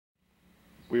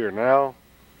We are now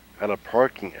at a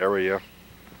parking area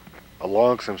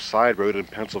along some side road in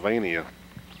Pennsylvania,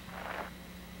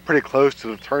 pretty close to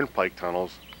the Turnpike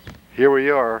tunnels. Here we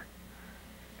are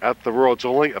at the world's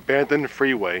only abandoned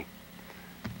freeway,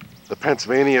 the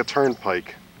Pennsylvania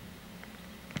Turnpike,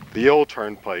 the old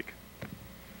Turnpike.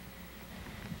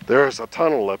 There's a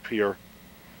tunnel up here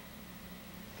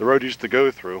the road used to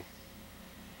go through.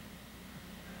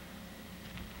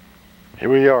 Here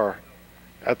we are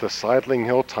at the Sideling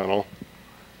Hill Tunnel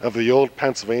of the old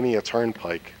Pennsylvania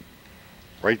Turnpike,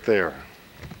 right there.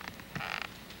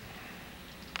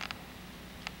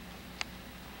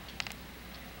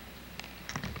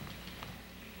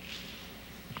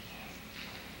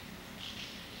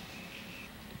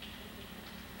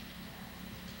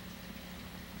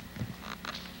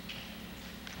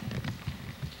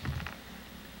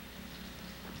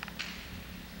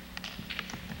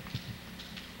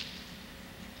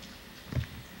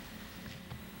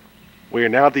 We are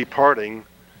now departing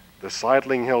the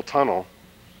Sideling Hill Tunnel,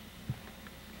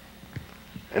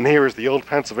 and here is the old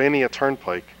Pennsylvania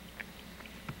Turnpike.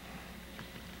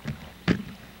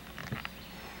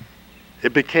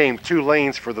 It became 2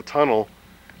 lanes for the tunnel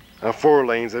and 4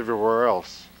 lanes everywhere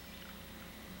else.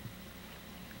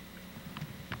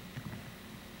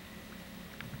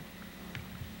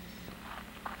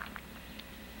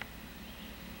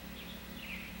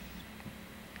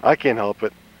 I can't help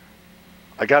it.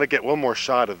 I gotta get one more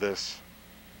shot of this.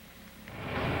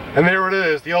 And there it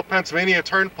is, the old Pennsylvania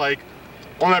Turnpike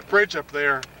on that bridge up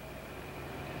there.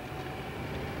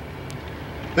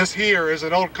 This here is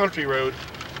an old country road.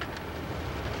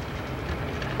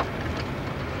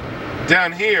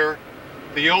 Down here,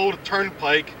 the old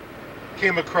turnpike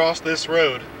came across this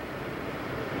road.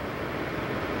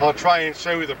 I'll try and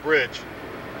show you the bridge.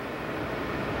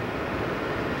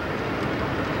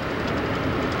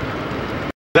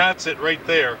 That's it right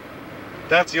there.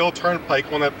 That's the old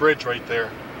turnpike on that bridge right there.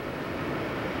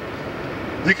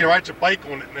 You can ride your bike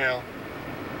on it now.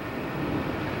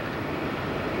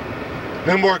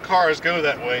 No more cars go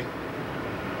that way.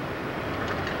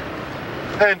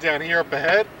 And down here up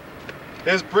ahead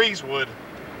is Breezewood.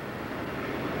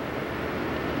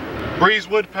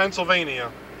 Breezewood, Pennsylvania.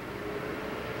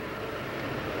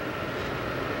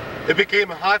 It became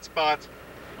a hot spot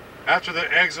after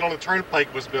the exit on the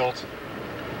turnpike was built.